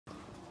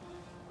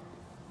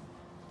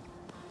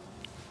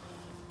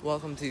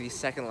Welcome to the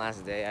second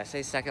last day. I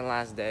say second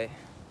last day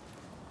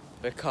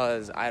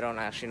because I don't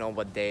actually know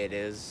what day it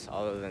is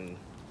other than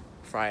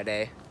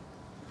Friday.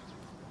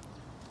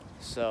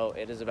 So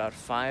it is about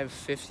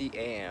 5:50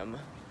 a.m.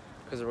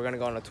 because we're gonna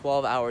go on a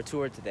 12-hour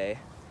tour today,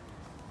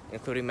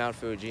 including Mount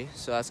Fuji.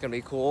 So that's gonna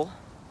be cool.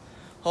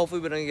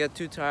 Hopefully we don't get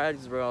too tired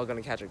because we're all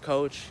gonna catch a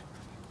coach.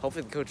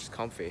 Hopefully the coach is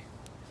comfy.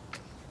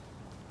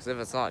 Because if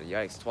it's not,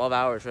 yikes,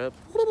 12-hour trip.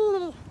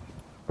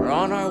 We're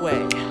on our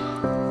way.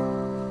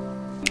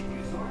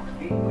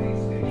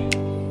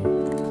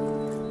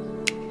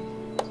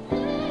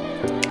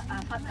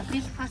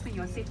 Please fasten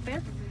your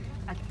seatbelt.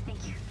 Okay,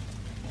 thank you.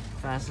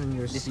 Fasten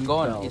your This seatbelts.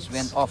 gone, it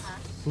went off.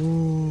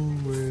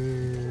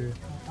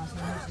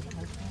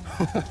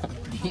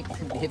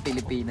 Di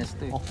Pilipinas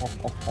to eh.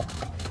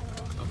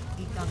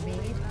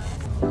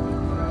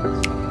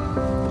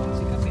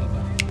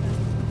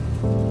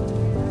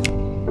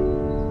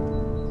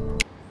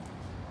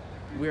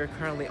 We are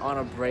currently on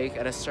a break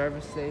at a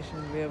service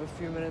station. We have a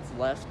few minutes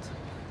left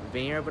of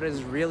being here, but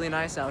it's really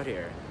nice out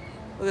here.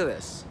 Look at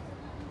this.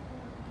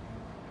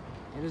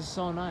 It is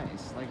so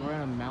nice. Like we're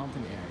in a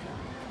mountain area.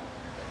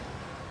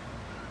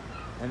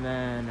 And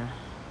then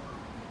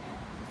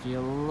if you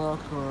look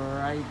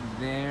right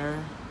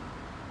there,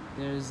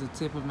 there's the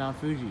tip of Mount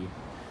Fuji.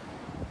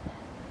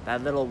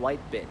 That little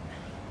white bit.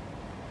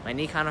 My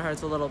knee kind of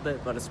hurts a little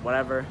bit, but it's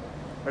whatever.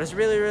 But it's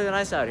really, really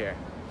nice out here.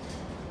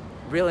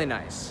 Really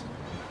nice.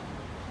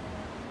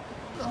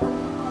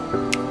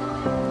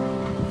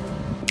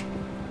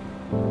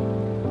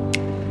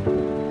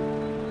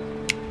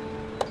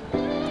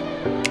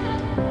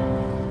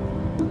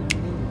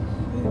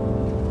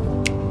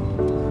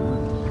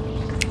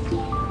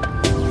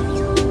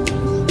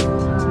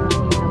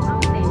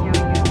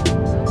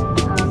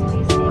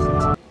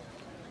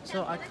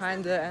 So I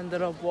kind of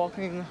ended up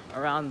walking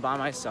around by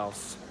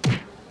myself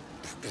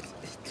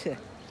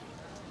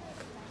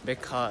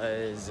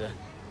because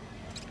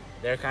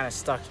they're kind of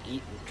stuck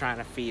trying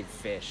to feed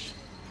fish.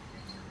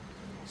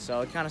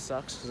 So it kind of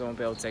sucks because I won't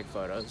be able to take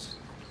photos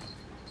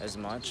as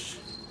much.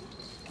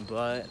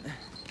 But,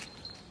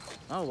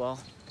 oh well,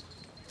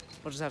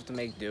 we'll just have to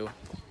make do.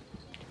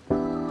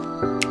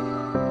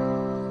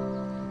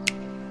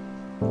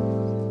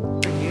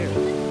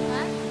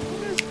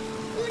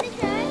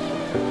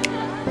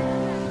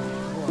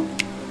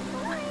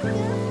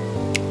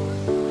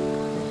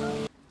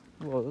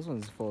 Whoa, this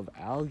one's full of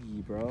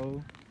algae,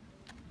 bro.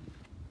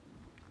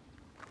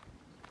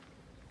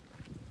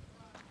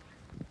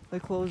 They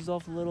closed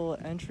off little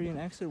entry and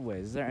exit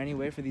ways. Is there any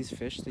way for these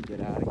fish to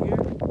get out of here?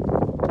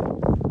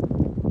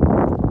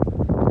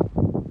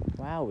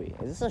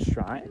 Wowie, is this a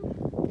shrine?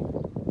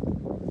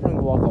 I'm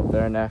gonna walk up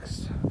there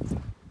next.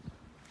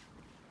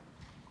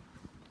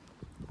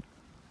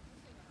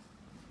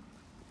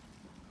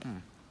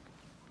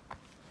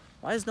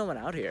 Why is no one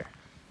out here?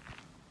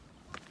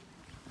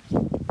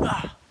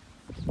 Ah.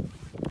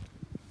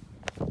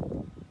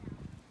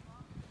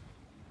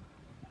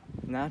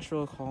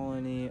 Natural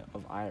colony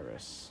of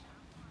iris.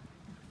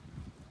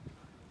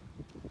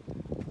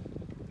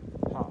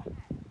 Huh.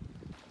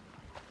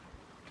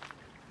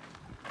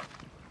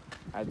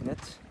 I admit,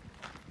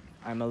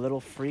 I'm a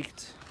little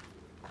freaked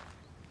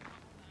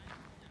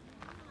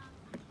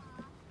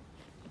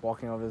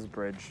walking over this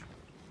bridge.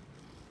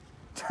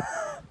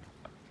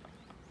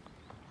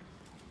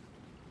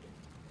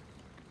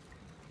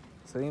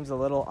 Seems a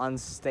little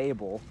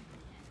unstable.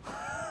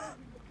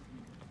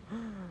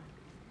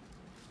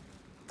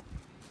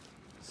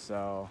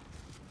 So,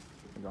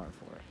 we're going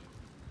for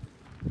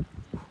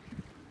it.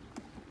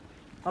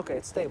 Okay,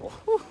 it's stable.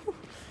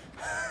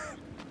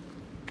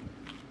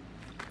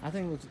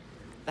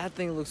 That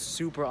thing looks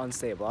super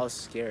unstable. I was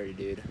scared,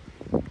 dude.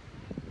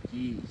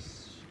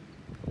 Jeez.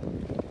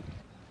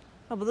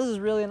 Oh, but this is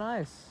really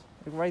nice.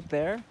 Like right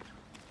there.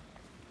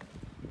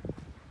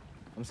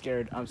 I'm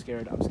scared. I'm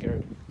scared. I'm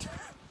scared.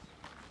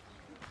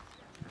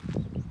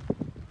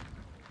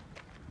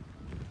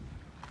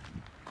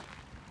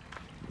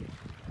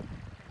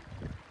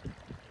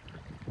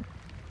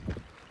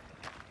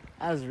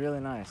 That was really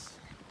nice.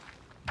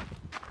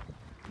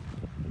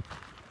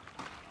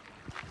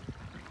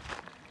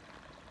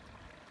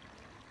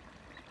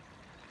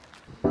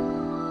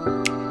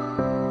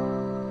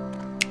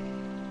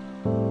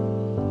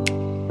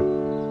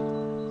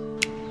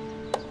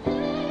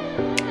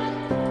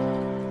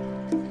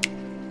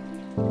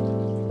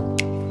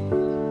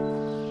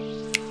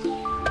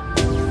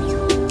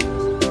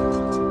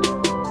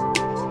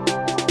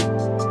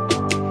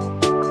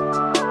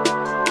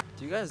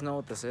 Do you guys know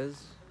what this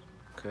is?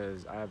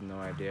 Because I have no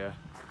idea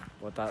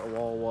what that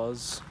wall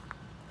was.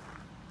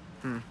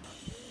 Look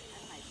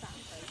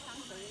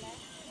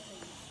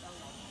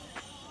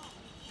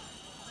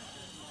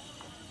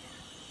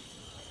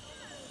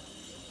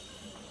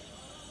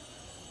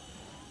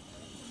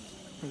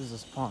at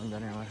this pond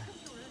anyway.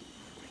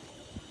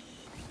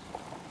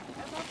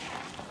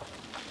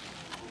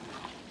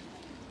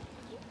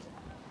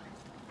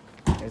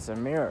 It's a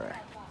mirror.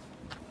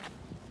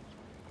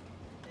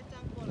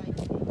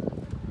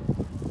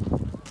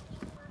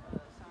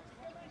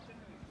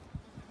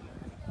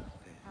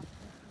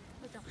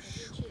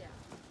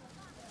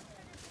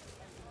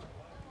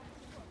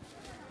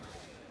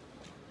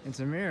 It's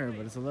a mirror,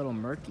 but it's a little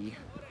murky.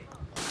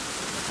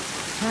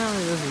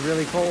 Apparently this is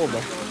really cold.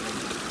 It's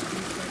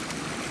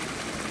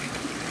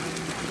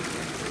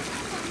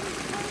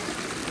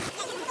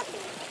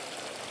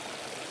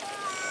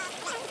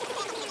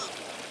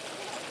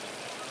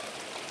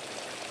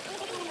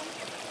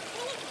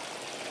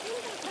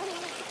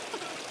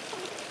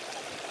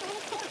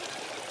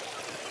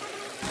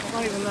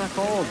not even that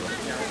cold.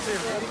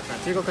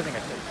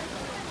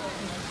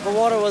 The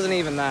water wasn't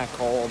even that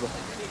cold.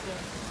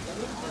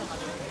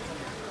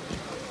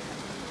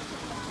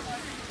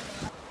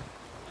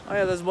 Oh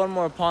yeah, there's one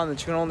more pond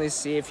that you can only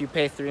see if you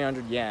pay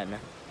 300 yen.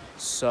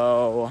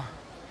 So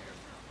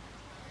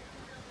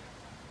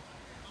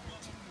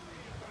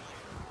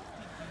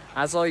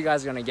that's all you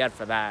guys are gonna get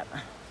for that.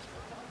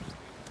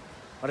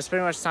 But it's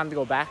pretty much time to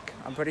go back,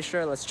 I'm pretty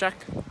sure. Let's check.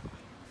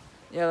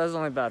 Yeah, there's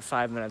only about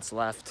 5 minutes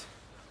left.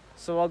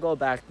 So I'll go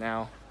back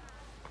now.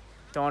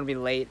 Don't want to be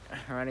late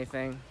or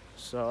anything.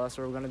 So that's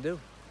what we're gonna do.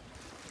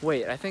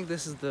 Wait, I think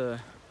this is the...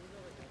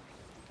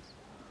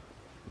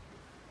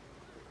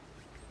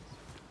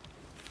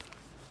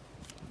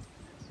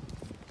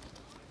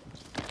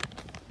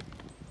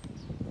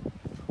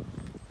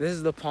 This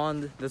is the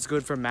pond that's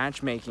good for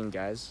matchmaking,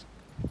 guys.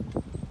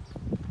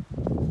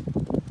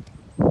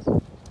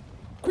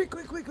 Quick,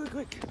 quick, quick, quick,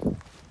 quick.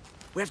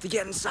 We have to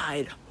get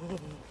inside.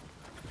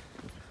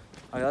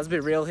 Okay, let's be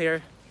real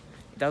here.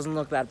 It doesn't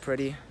look that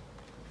pretty,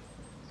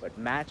 but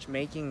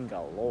matchmaking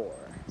galore.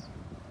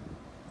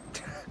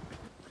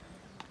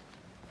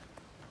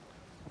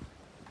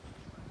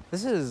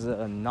 This is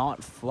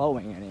not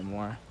flowing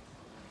anymore.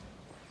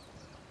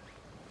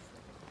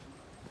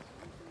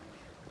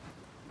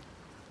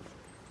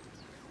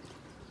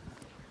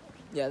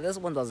 Yeah, this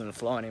one doesn't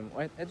flow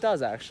anymore. It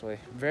does actually,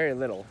 very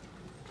little.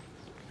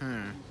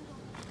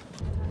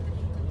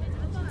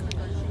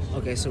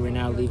 Okay, so we're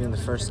now leaving the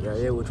first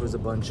area, which was a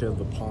bunch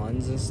of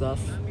ponds and stuff,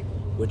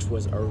 which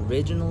was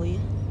originally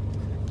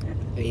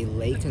a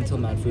lake until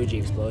Mount Fuji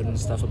exploded and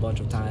stuff a bunch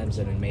of times,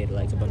 and it made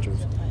like a bunch of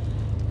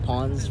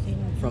ponds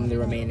from the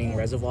remaining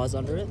reservoirs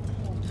under it.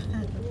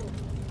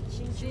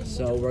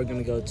 So we're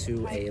gonna go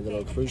to a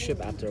little cruise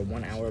ship after a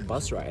 1-hour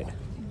bus ride.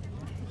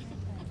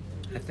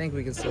 I think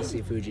we can still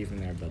see Fuji from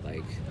there, but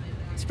like,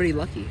 it's pretty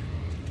lucky.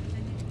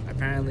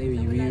 Apparently,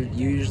 you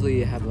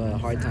usually have a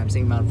hard time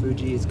seeing Mount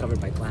Fuji. It's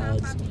covered by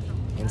clouds.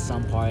 In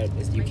some part,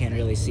 you can't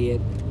really see it,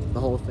 the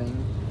whole thing.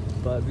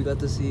 But we got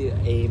to see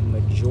a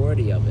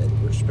majority of it,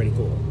 which is pretty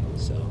cool.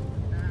 So,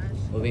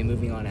 we'll be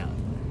moving on out.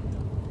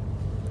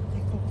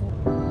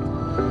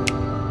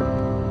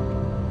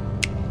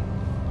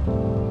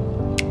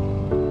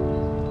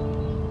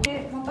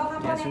 Yes,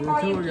 the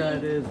tour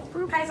guide is...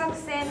 海賊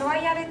船ロ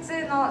イヤル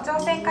2の乗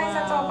船改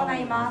札を行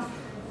います。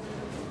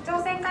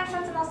乗船改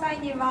札の際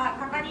には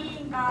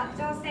係員が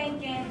乗船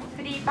券、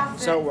フリーパ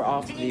ス、 So we're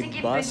off the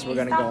bus. We're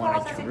gonna go on a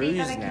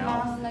cruise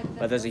now,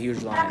 but there's a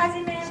huge あらか line. じ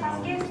めパ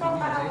スゲストから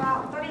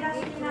はお取り出し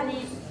にな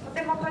り、お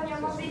手元に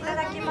お持ちいた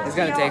だきます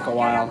よう It's gonna take a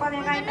ご while. 協力お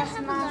願いいた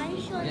します。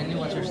 Then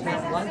what's your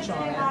snack lunch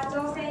on it?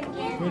 乗船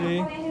券、お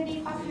値フリ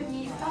ーパス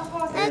にスタンプ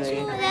を設置い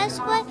ただき That's ま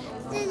す。 what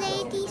the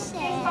lady ゲス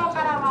said. ト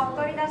からはお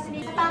取り出し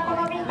に、また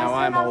この便多 Now 数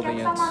I'm のお holding 客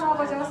it. 様の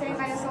ご乗船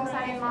が予想さ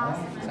れま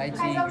す。海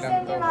賊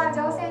船では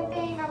乗船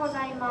定員がご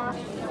ざいます。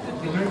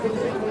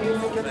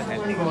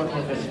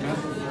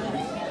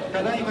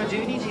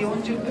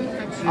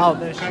 Oh,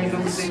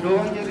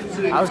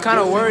 I was kind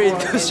of worried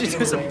because she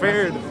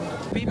disappeared.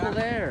 People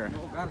there.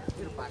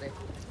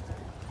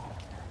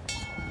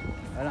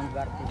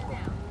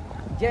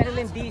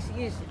 Gentlemen, this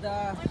is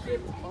the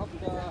ship of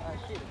the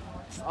ship.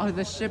 Oh,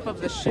 the ship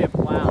of the ship.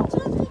 Wow.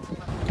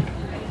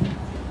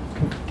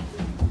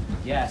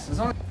 Yes. It's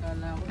only...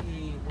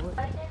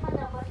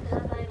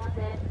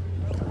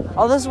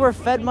 Oh, this is where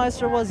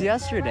Fedmeister was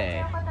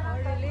yesterday.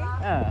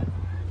 Yeah.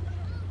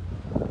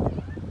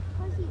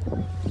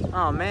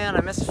 Oh man,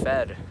 I missed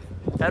Fed.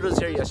 Fed was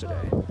here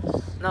yesterday.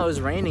 No, it was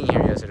raining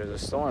here yesterday. It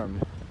was a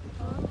storm.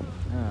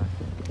 Yeah.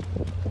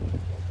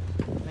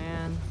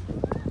 Man.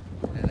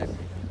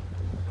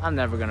 I'm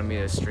never gonna meet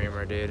a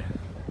streamer, dude.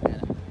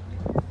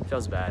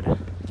 Feels bad.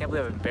 Can't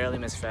believe I barely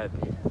missed Fed. I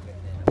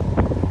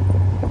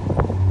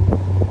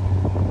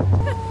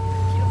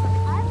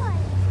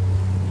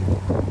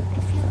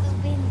feel the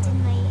wind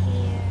in my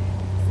hair.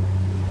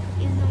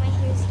 Even though my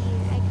hair is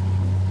here, I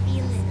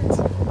feel it.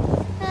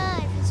 Ah, I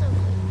feel so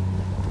good.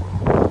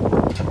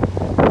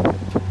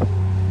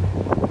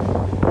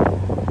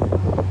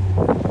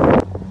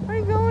 Where are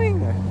you going?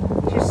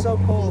 She's so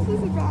cold.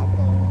 This is bad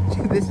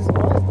thing. This is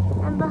what?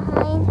 I'm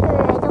behind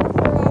her. I don't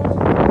feel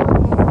anything.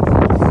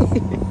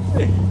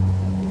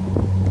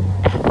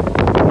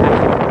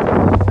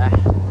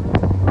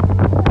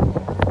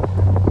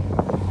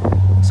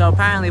 So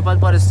apparently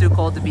Butt is too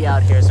cold to be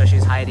out here, so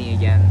she's hiding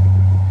again.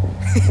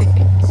 Is it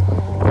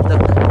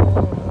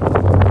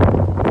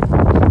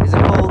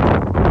cold?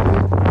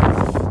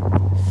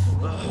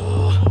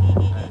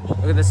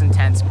 Look at this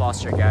intense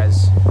posture,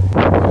 guys.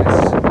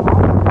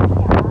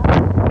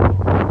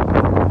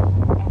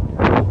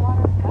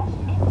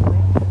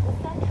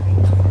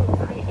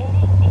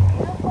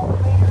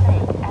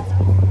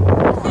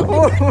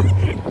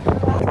 I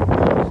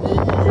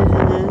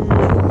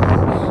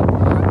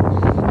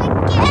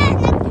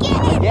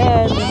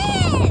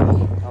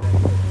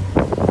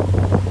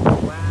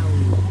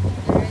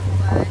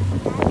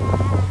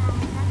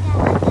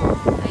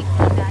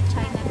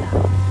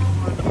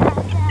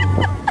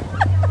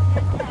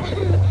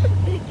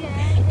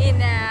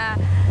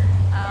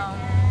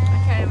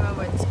can't remember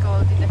what it's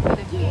called in the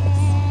Philippines.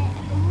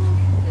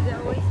 They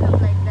always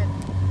have like that,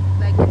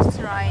 like a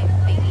shrine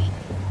thingy.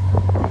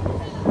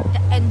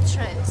 The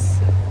entrance.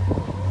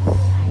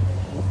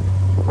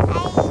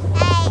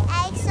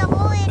 I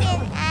saw it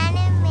in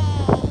anime.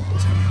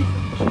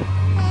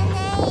 And I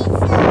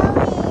saw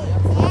it.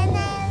 And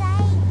I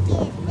liked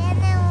it. And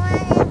I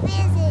want to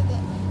visit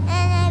it.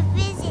 And I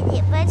visited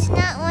it, but it's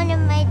not one of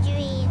my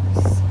dreams.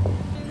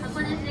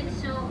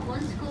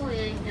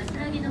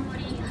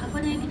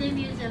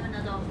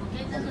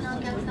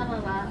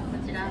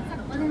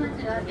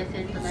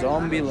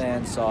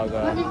 Zombieland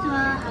Saga.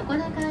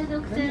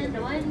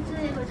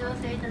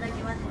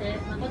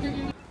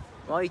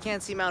 Well, you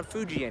can't see Mount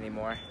Fuji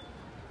anymore.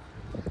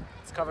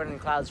 It's covered in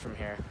clouds from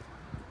here.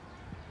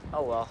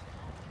 Oh well.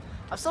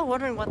 I'm still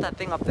wondering what that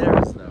thing up there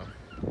is though.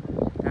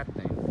 That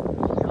thing.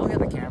 I'll get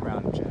the camera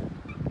out and check.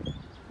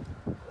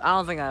 I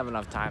don't think I have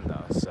enough time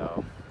though,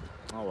 so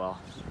oh well.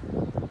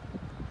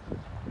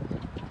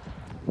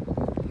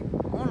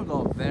 I want to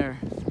go up there.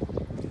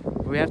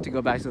 We have to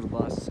go back to the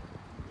bus.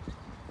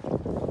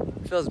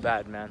 Feels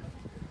bad, man.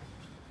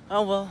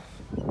 Oh well.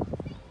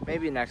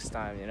 Maybe next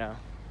time, you know.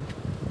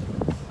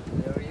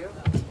 How are you?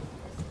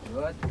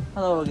 Good.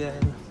 Hello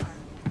again.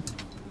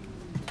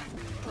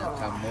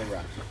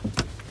 Camera.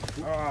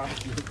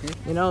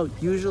 You know,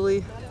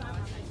 usually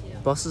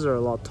buses are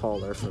a lot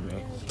taller for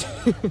me.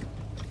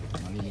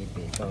 Maliliit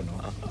ikaw,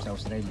 no? Sa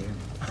Australia.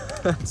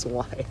 That's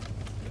why.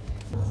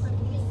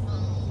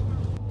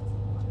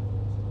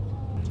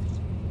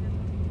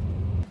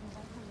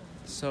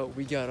 So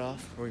we got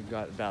off. We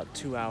got about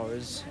 2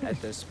 hours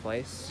at this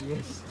place.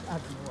 Yes.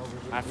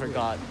 I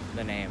forgot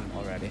the name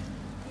already.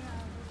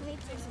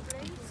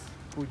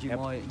 Fuji Yep.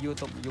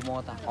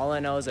 Yumota. All I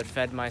know is that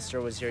Fedmeister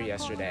was here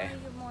yesterday.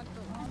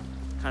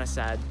 Kind of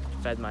sad.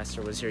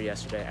 Fedmeister was here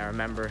yesterday. I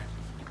remember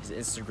his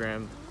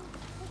Instagram.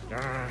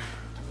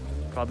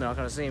 Probably not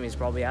gonna see him. He's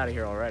probably out of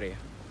here already.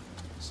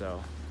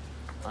 So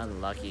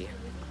unlucky.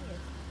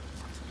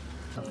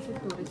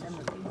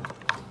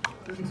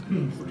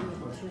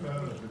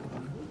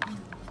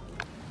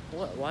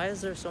 What? Why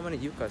is there so many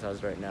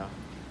yukatas right now?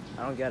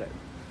 I don't get it.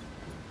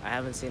 I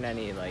haven't seen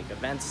any like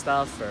event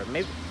stuff, or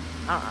maybe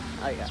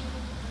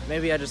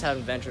maybe I just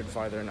haven't ventured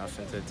farther enough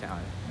into the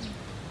town.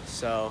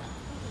 So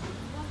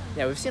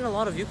yeah, we've seen a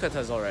lot of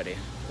yukatas already.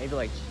 Maybe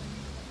like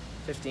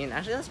 15.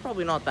 Actually, that's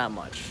probably not that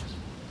much.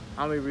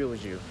 I'll be real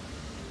with you.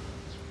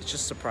 It's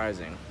just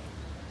surprising.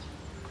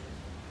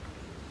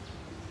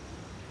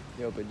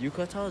 Yo, but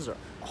yukatas are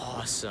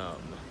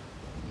awesome.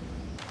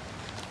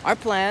 Our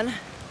plan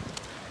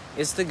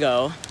is to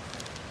go,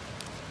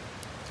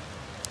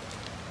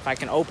 if I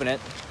can open it,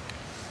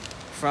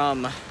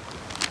 from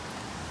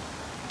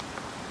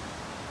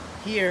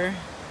here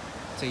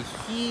to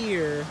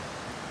here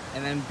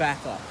and then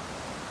back up.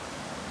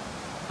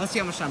 Let's see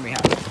how much time we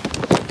have.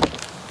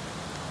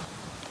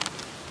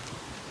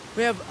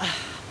 We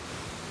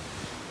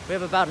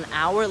have about an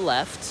hour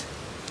left,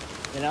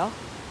 you know?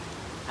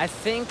 I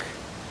think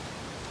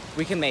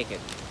we can make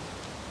it.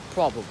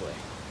 Probably.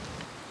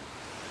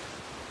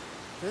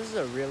 This is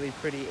a really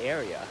pretty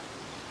area.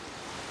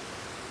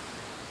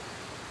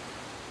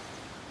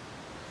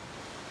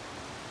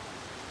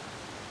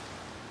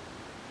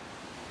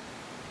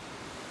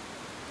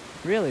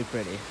 Really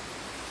pretty.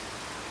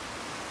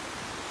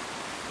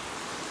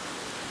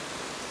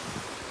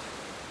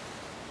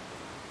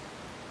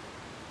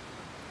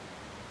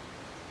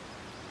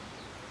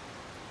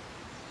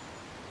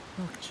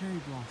 Look, cherry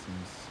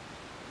blossoms.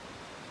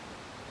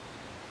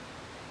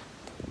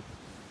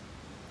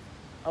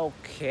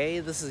 Okay,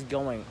 this is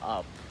going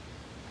up.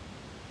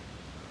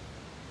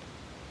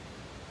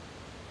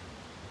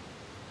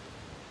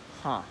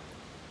 Huh.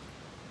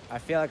 I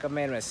feel like I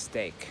made a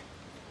mistake.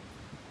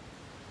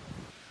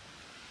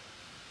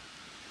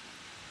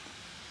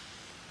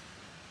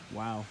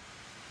 Wow.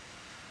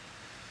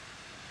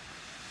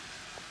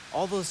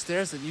 All those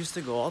stairs that used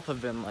to go up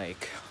have been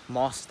like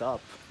mossed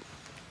up.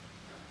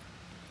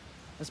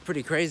 That's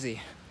pretty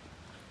crazy.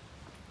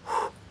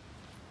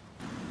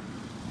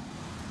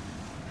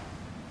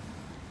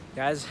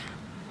 Guys,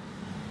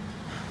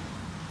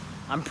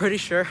 I'm pretty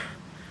sure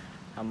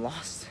I'm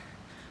lost,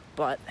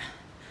 but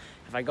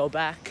if I go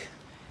back,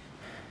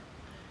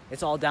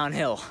 it's all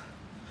downhill.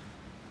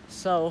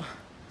 So,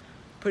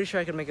 pretty sure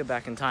I can make it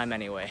back in time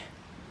anyway.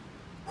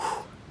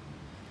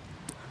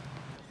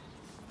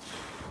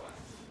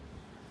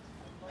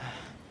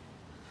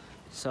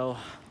 So,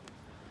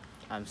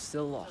 I'm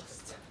still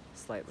lost,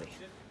 slightly,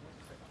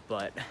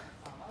 but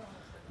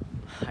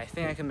I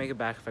think I can make it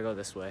back if I go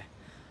this way.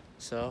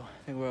 So,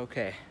 I think we're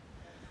okay.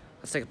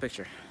 Let's take a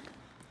picture.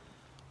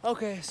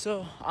 Okay,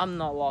 so I'm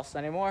not lost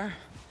anymore.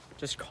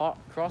 just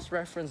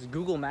cross-reference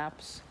Google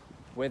Maps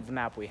with the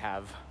map we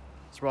have.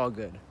 So we're all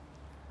good.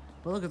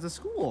 But look at the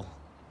school.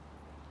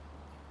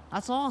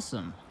 That's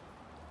awesome.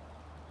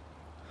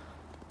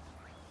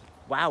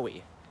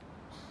 Wowie.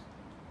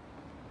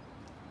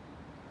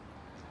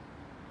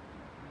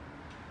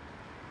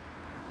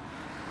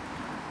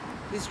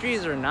 These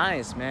trees are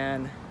nice,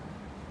 man.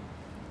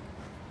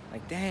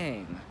 Like,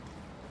 dang.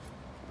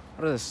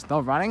 What is this?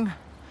 Still running?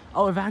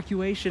 Oh,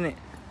 evacuation.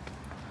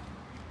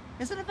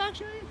 Is it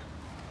evacuating?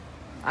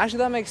 Actually,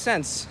 that makes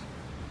sense.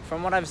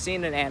 From what I've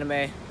seen in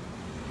anime,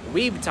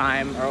 weeb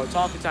time, or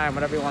otaku time,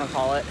 whatever you want to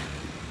call it,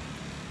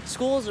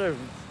 schools are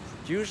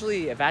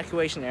usually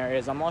evacuation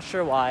areas. I'm not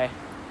sure why,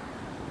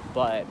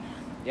 but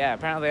yeah,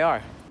 apparently they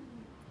are.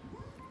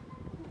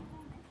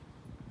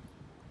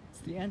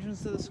 It's the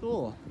entrance to the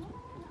school.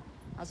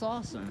 That's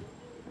awesome.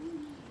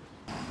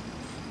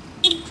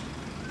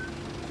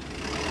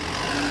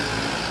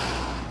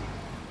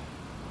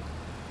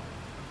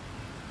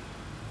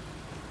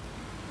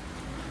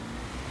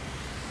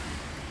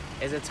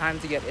 Is it time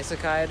to get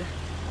isekai'd?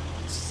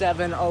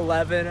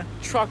 7-Eleven.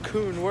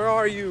 Truck-kun, where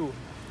are you?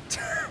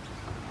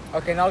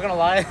 Okay, not gonna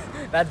lie,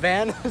 that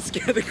van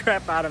scared the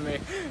crap out of me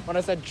when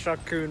I said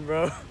truck-kun,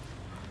 bro.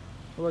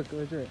 Look,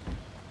 legit.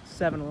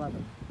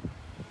 7-Eleven.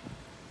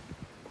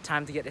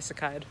 Time to get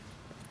isekai'd.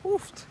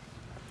 Oofed.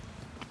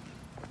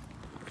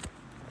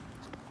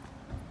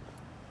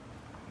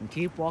 And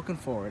keep walking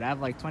forward. I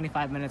have like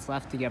 25 minutes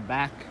left to get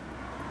back,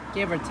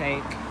 give or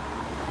take.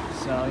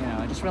 So, you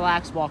know, just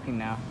relax walking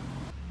now.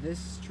 This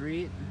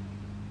street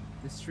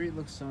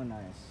looks so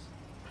nice.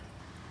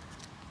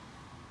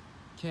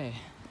 Okay.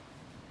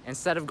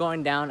 Instead of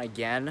going down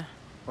again,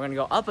 we're gonna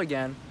go up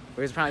again,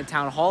 because apparently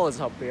town hall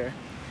is up here,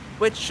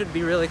 which should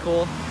be really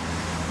cool.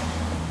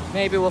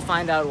 Maybe we'll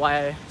find out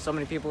why so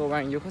many people are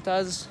wearing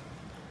yukatas.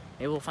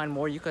 Maybe we'll find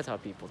more yukata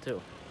people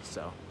too.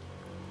 So,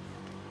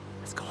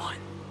 let's go on.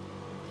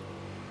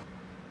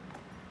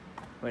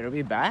 Wait, are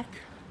we back?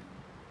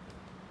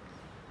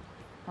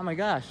 Oh my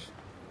gosh.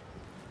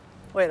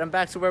 Wait, I'm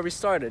back to where we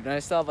started, and I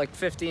still have like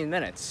 15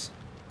 minutes.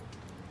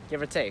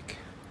 Give or take.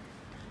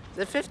 Is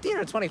it 15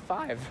 or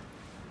 25?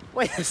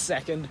 Wait a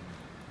second.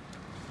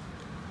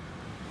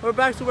 We're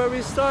back to where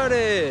we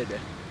started.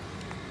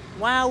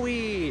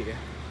 Wowie.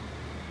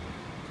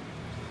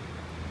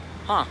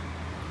 Huh.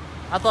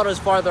 I thought it was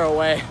farther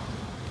away.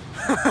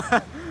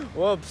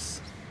 Whoops.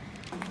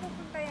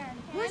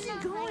 Where's he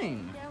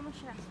going?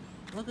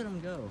 Look at him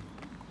go.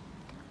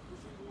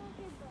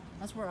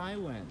 That's where I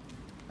went.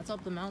 That's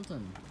up the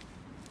mountain.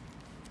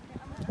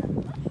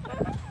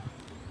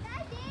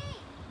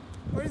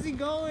 Where is he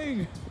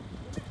going?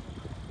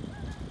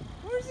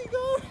 Where is he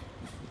going?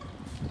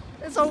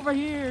 It's over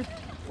here.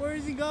 Where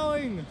is he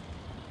going?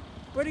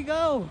 Where'd he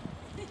go?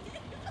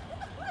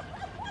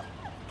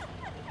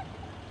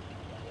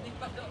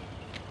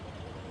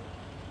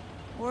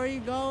 Where are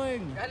you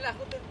going?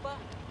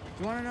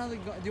 Do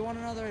you want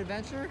another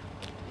adventure?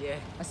 Yeah.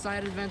 A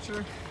side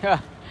adventure?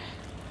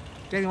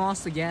 Getting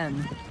lost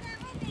again.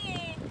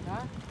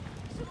 Huh?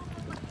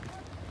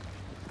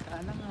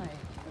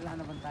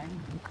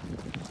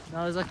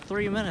 No, there's like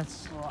 3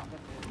 minutes.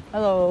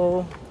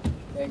 Hello.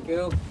 Thank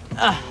you.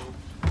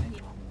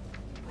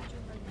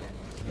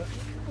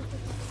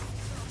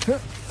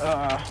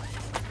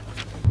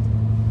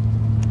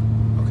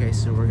 Okay,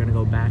 so we're gonna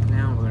go back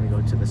now. We're gonna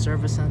go to the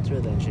service center,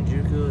 then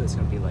Shinjuku. It's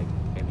gonna be like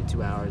maybe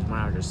 2 hours, 1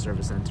 hour to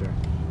service center.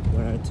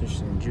 1 hour to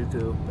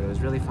Shinjuku, but it was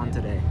really fun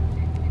today.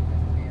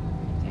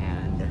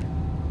 And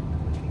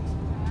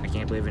I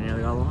can't believe I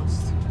nearly got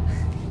lost.